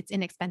because it's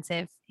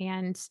inexpensive,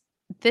 and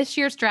this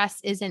year's dress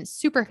isn't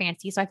super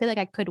fancy. So I feel like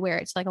I could wear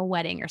it to like a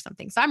wedding or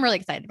something. So I'm really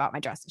excited about my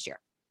dress this year.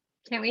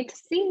 Can't wait to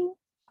see.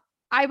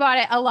 I bought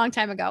it a long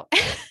time ago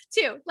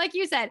too. Like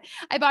you said,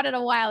 I bought it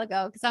a while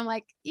ago because I'm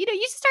like, you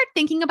just start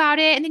thinking about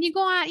it and then you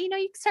go on,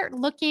 you start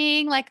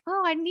looking like,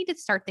 oh, I need to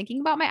start thinking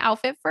about my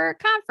outfit for a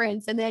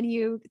conference. And then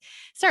you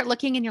start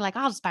looking and you're like,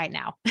 I'll just buy it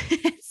now.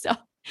 So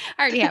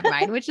I already have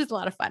mine, which is a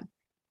lot of fun.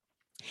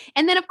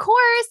 And then of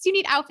course you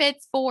need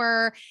outfits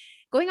for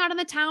going out on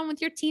the town with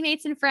your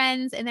teammates and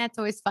friends. And that's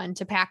always fun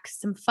to pack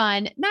some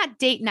fun, not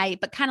date night,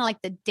 but kind of like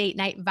the date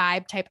night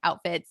vibe type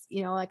outfits,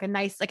 like a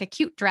nice, like a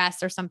cute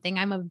dress or something.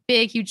 I'm a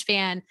big, huge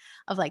fan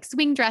of like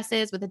swing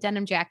dresses with a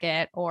denim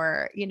jacket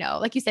or,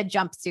 like you said,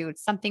 jumpsuits,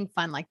 something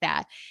fun like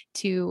that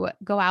to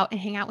go out and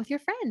hang out with your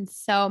friends.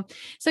 So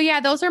yeah,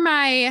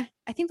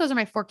 I think those are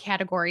my 4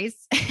 categories.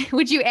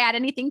 Would you add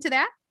anything to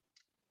that?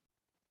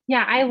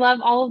 Yeah, I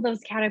love all of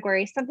those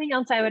categories. Something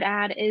else I would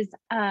add is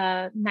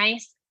a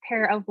nice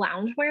pair of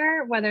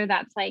loungewear, whether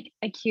that's like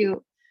a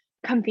cute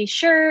comfy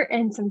shirt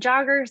and some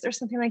joggers or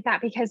something like that,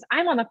 because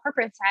I'm on the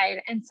corporate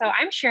side. And so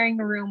I'm sharing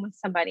a room with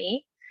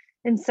somebody.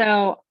 And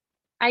so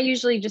I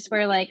usually just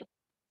wear like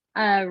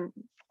a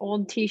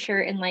old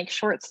t-shirt and like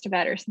shorts to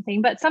bed or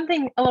something, but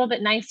something a little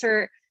bit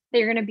nicer that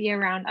you're going to be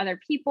around other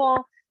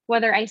people,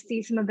 whether I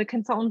see some of the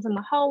consultants in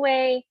the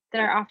hallway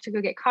that are off to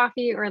go get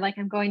coffee, or like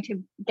I'm going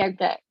to get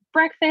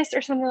breakfast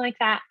or something like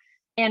that,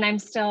 and I'm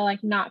still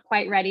like not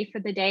quite ready for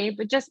the day,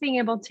 but just being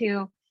able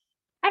to,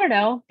 I don't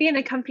know, be in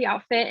a comfy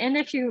outfit. And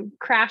if you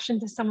crash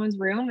into someone's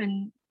room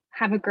and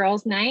have a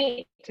girls'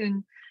 night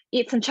and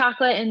eat some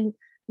chocolate and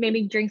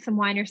maybe drink some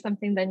wine or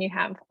something, then you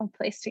have a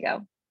place to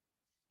go.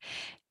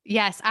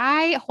 Yes,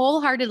 I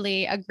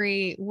wholeheartedly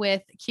agree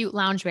with cute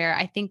loungewear.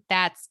 I think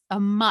that's a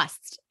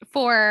must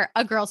for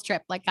a girls'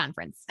 trip like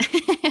conference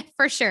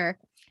for sure.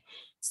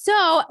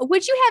 So,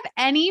 would you have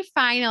any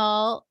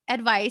final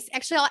advice?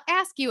 Actually, I'll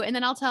ask you and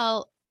then I'll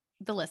tell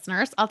the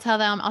listeners, I'll tell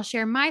them, I'll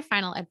share my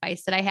final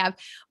advice that I have.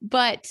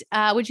 But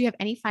would you have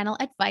any final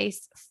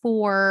advice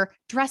for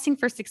dressing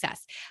for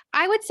success?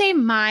 I would say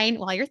mine,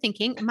 while you're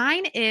thinking,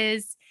 mine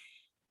is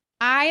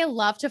I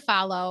love to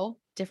follow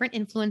different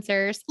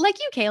influencers like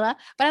you, Kayla,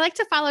 but I like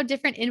to follow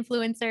different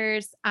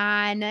influencers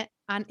on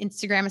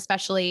Instagram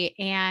especially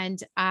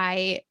and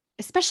I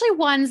especially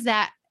ones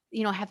that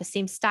have the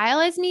same style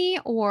as me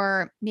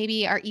or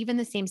maybe are even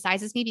the same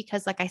size as me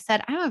because like I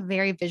said, I'm a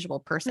very visual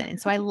person and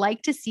so I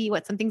like to see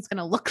what something's going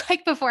to look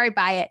like before I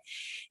buy it.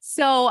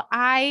 So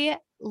I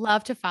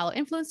love to follow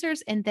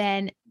influencers and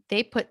then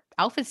they put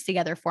outfits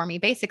together for me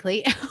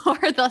basically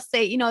or they'll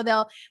say,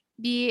 they'll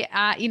be,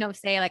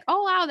 say like,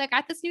 oh, wow, they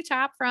got this new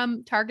top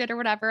from Target or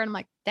whatever. And I'm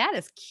like, that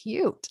is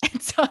cute.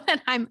 And so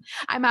then I'm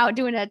out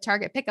doing a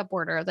Target pickup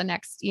order the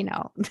next,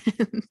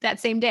 that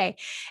same day.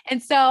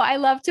 And so I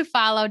love to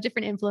follow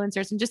different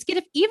influencers and just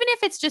even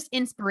if it's just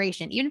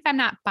inspiration, even if I'm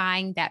not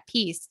buying that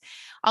piece,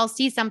 I'll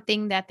see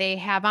something that they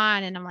have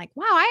on and I'm like,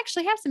 wow, I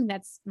actually have something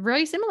that's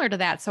really similar to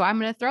that. So I'm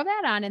going to throw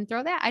that on and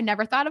throw that. I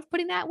never thought of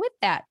putting that with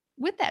that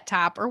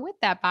top or with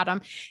that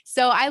bottom.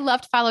 So I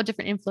love to follow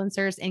different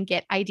influencers and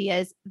get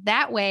ideas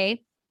that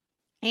way.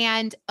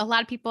 And a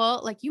lot of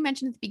people, like you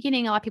mentioned at the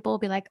beginning, a lot of people will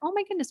be like, oh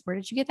my goodness, where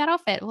did you get that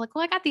outfit? Well,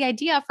 I got the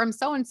idea from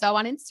so-and-so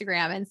on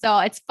Instagram. And so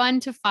it's fun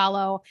to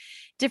follow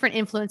different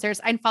influencers.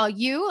 I follow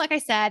you, like I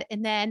said,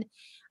 and then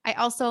I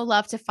also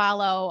love to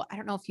follow, I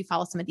don't know if you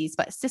follow some of these,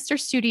 but Sister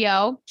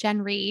Studio,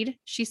 Jen Reed,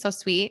 she's so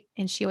sweet.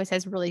 And she always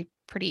has really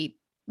pretty,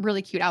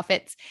 really cute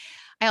outfits.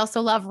 I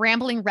also love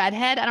Rambling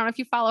Redhead. I don't know if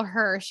you follow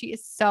her. She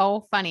is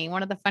so funny.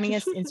 One of the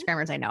funniest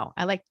Instagrammers I know.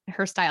 I like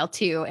her style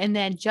too. And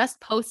then Just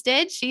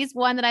Posted. She's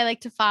one that I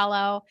like to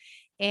follow.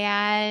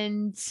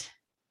 And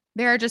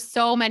there are just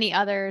so many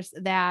others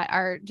that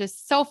are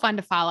just so fun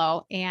to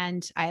follow.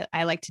 And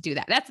I like to do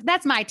that.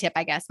 That's my tip,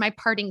 I guess, my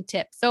parting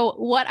tip. So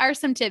what are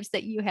some tips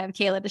that you have,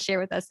 Kayla, to share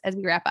with us as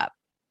we wrap up?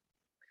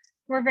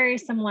 We're very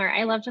similar.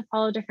 I love to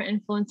follow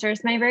different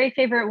influencers. My very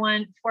favorite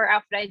one for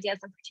outfit ideas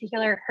in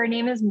particular, her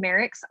name is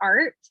Merrick's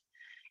Art.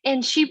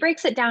 And she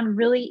breaks it down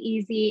really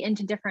easy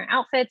into different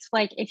outfits.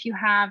 Like if you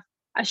have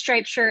a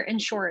striped shirt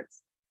and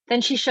shorts,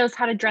 then she shows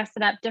how to dress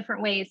it up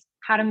different ways,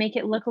 how to make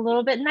it look a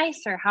little bit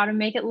nicer, how to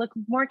make it look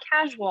more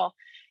casual.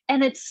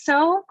 And it's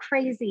so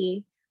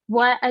crazy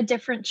what a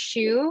different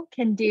shoe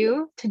can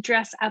do to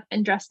dress up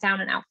and dress down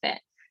an outfit.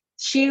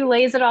 She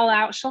lays it all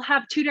out. She'll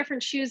have two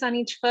different shoes on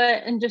each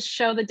foot and just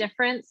show the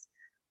difference.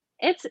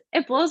 It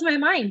blows my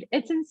mind.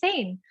 It's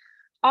insane.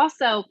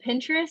 Also,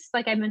 Pinterest,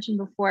 like I mentioned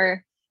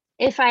before,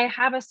 if I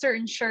have a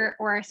certain shirt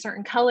or a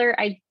certain color,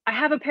 I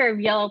have a pair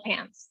of yellow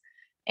pants.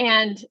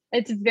 And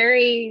it's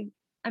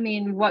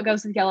what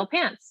goes with yellow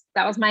pants?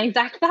 That was my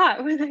exact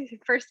thought when I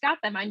first got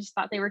them. I just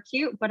thought they were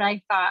cute, but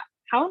I thought,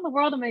 how in the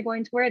world am I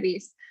going to wear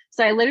these?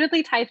 So I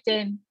literally typed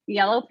in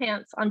yellow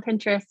pants on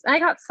Pinterest and I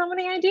got so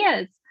many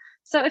ideas.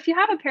 So if you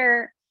have a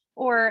pair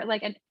or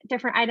like a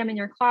different item in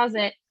your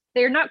closet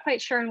that you're not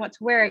quite sure on what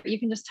to wear, you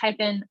can just type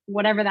in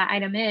whatever that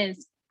item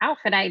is,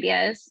 outfit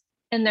ideas,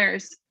 and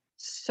there's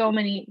so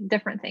many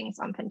different things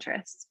on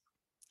Pinterest.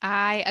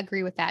 I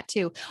agree with that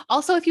too.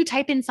 Also, if you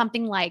type in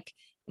something like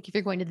if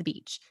you're going to the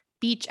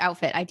beach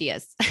outfit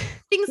ideas,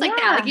 things like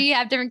that, like you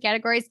have different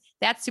categories,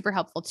 that's super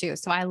helpful too.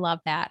 So I love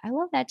that. I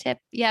love that tip.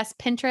 Yes.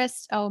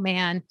 Pinterest. Oh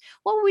man.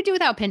 What would we do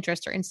without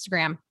Pinterest or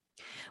Instagram?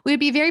 We would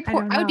be very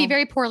poor. I would be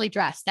very poorly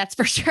dressed. That's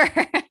for sure.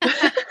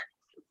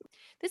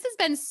 This has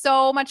been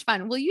so much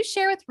fun. Will you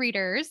share with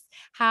readers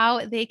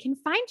how they can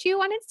find you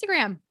on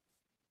Instagram?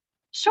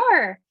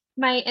 Sure.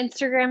 My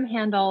Instagram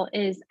handle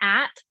is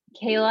at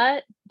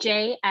Kayla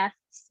JF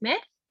Smith,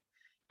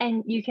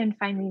 and you can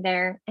find me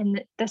there,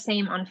 and the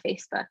same on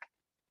Facebook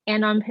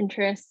and on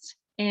Pinterest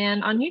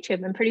and on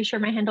YouTube. I'm pretty sure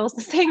my handle is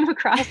the same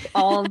across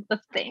all of the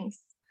things.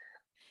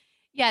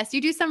 Yes,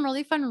 you do some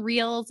really fun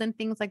reels and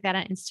things like that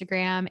on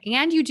Instagram,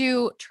 and you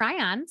do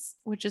try-ons,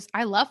 which is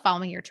I love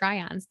following your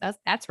try-ons.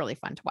 That's really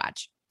fun to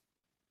watch.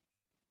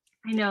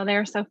 I know,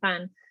 they're so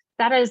fun.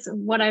 That is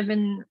what I've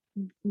been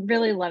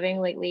really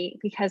loving lately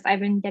because I've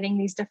been getting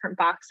these different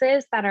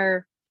boxes that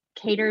are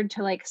catered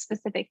to like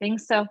specific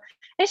things. So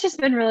it's just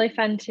been really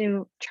fun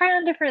to try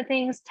on different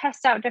things,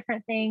 test out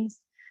different things.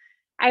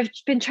 I've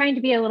been trying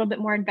to be a little bit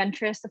more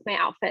adventurous with my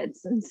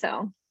outfits. And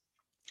so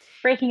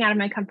breaking out of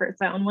my comfort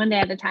zone one day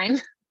at a time.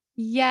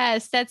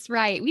 Yes, that's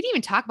right. We didn't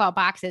even talk about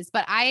boxes,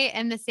 but I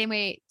am the same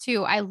way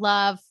too. I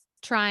love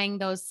trying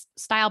those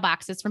style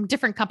boxes from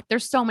different companies.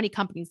 There's so many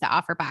companies that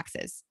offer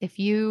boxes. If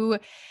you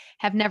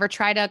have never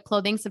tried a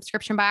clothing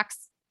subscription box,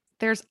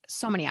 there's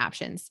so many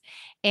options.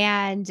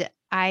 And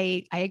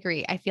I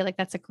agree. I feel like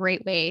that's a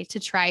great way to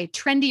try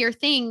trendier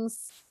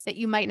things that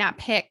you might not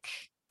pick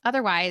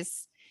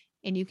otherwise,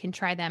 and you can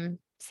try them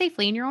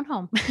safely in your own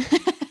home.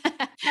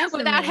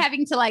 without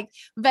having to like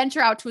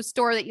venture out to a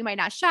store that you might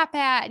not shop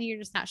at and you're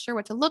just not sure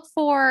what to look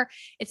for.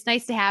 It's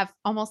nice to have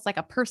almost like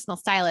a personal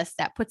stylist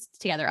that puts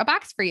together a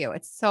box for you.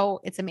 It's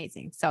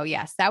amazing. So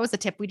yes, that was a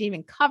tip we didn't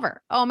even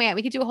cover. Oh man,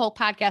 we could do a whole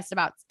podcast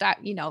about,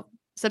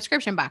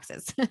 subscription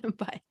boxes,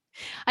 but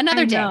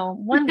another day.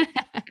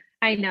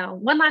 I know.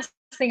 One last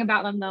thing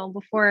about them though,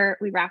 before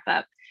we wrap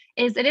up,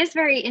 is it is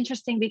very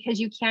interesting because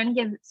you can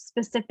give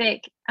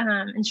specific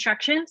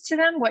instructions to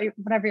them,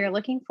 whatever you're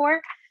looking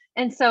for.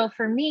 And so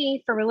for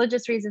me, for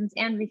religious reasons,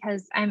 and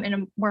because I'm in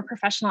a more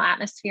professional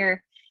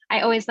atmosphere, I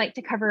always like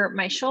to cover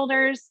my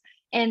shoulders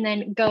and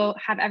then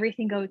have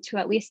everything go to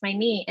at least my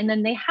knee. And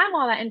then they have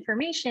all that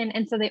information.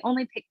 And so they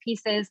only pick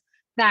pieces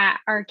that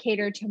are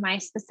catered to my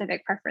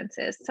specific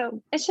preferences.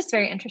 So it's just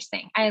very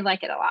interesting. I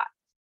like it a lot.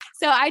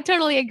 So I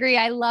totally agree.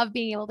 I love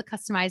being able to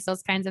customize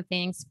those kinds of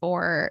things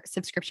for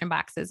subscription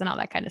boxes and all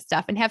that kind of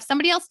stuff and have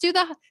somebody else do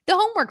the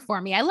homework for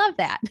me. I love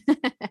that.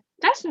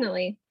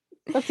 Definitely.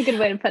 That's a good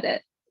way to put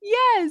it.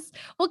 Yes.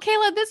 Well,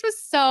 Kayla, this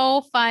was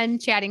so fun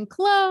chatting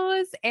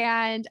clothes,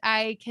 and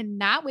I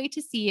cannot wait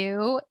to see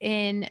you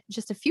in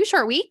just a few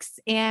short weeks,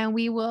 and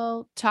we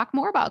will talk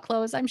more about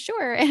clothes, I'm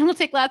sure, and we'll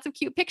take lots of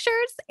cute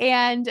pictures,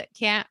 and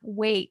can't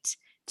wait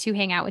to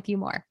hang out with you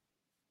more.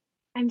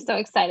 I'm so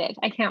excited.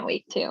 I can't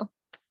wait to.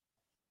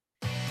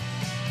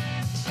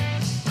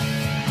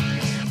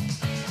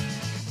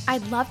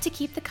 I'd love to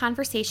keep the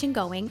conversation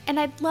going, and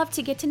I'd love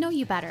to get to know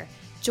you better.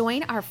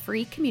 Join our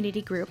free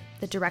community group,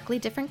 the Directly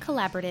Different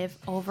Collaborative,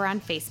 over on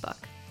Facebook.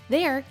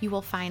 There, you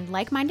will find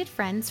like-minded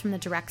friends from the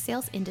direct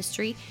sales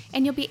industry,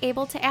 and you'll be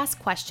able to ask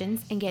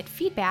questions and get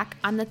feedback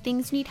on the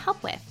things you need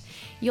help with.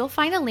 You'll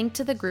find a link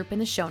to the group in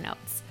the show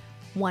notes.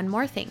 One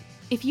more thing.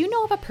 If you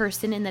know of a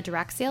person in the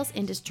direct sales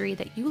industry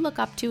that you look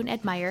up to and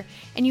admire,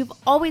 and you've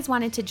always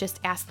wanted to just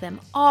ask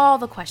them all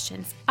the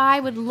questions, I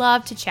would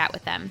love to chat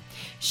with them.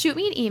 Shoot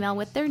me an email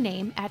with their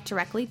name at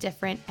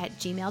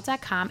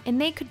directlydifferent@gmail.com, and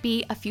they could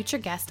be a future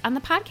guest on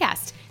the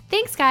podcast.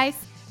 Thanks, guys.